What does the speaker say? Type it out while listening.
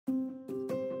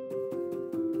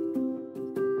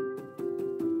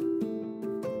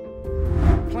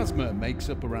Plasma makes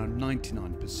up around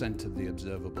 99% of the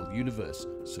observable universe,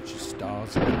 such as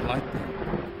stars and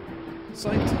lightning.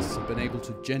 Scientists have been able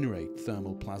to generate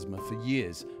thermal plasma for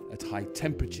years at high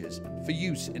temperatures for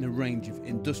use in a range of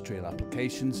industrial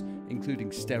applications,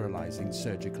 including sterilizing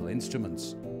surgical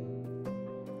instruments.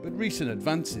 But recent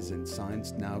advances in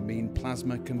science now mean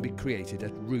plasma can be created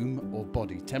at room or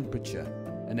body temperature,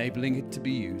 enabling it to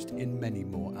be used in many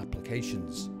more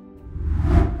applications.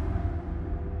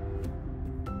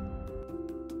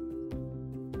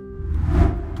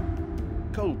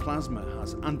 Cold plasma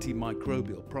has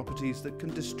antimicrobial properties that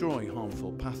can destroy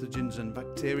harmful pathogens and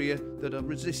bacteria that are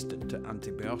resistant to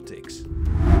antibiotics.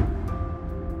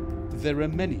 There are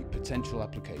many potential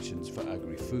applications for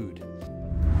agri-food.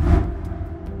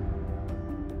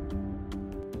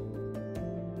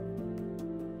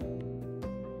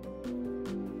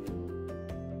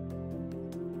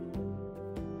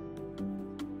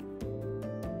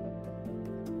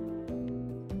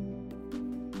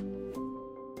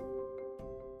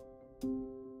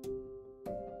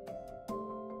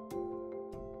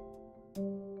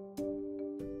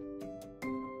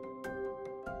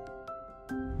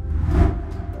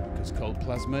 Because cold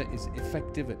plasma is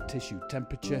effective at tissue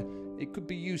temperature, it could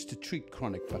be used to treat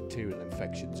chronic bacterial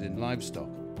infections in livestock.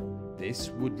 This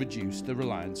would reduce the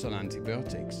reliance on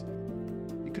antibiotics.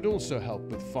 It could also help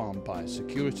with farm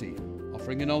biosecurity,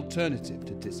 offering an alternative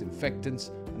to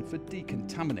disinfectants and for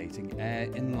decontaminating air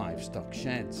in livestock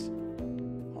sheds.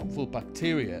 Harmful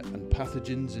bacteria and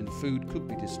pathogens in food could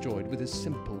be destroyed with a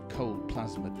simple cold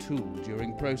plasma tool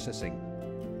during processing.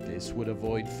 This would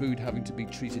avoid food having to be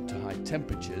treated to high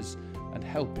temperatures and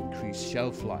help increase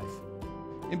shelf life.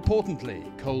 Importantly,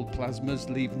 cold plasmas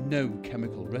leave no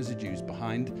chemical residues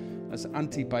behind, as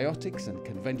antibiotics and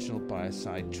conventional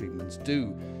biocide treatments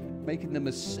do, making them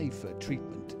a safer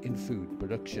treatment in food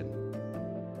production.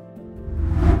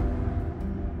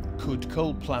 Could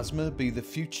cold plasma be the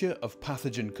future of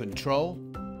pathogen control?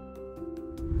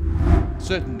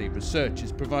 Certainly, research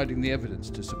is providing the evidence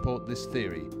to support this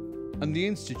theory, and the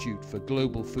Institute for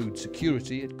Global Food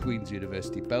Security at Queen's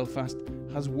University Belfast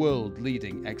has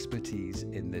world-leading expertise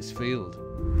in this field.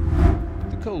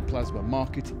 The cold plasma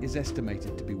market is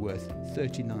estimated to be worth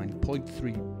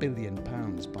 £39.3 billion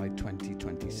by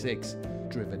 2026,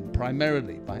 driven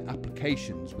primarily by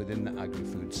applications within the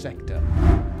agri-food sector.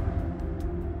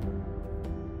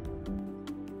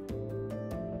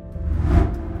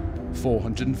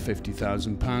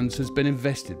 £450,000 has been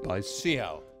invested by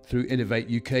CIAL through Innovate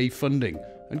UK funding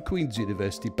and Queen's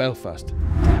University Belfast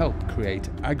to help create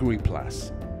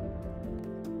AgriPlas.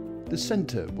 The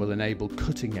centre will enable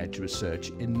cutting-edge research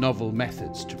in novel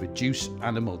methods to reduce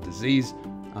animal disease,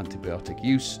 antibiotic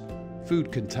use,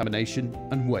 food contamination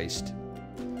and waste.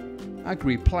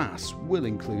 AgriPlas will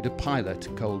include a pilot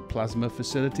cold plasma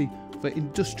facility for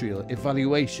industrial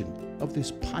evaluation of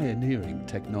this pioneering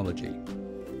technology.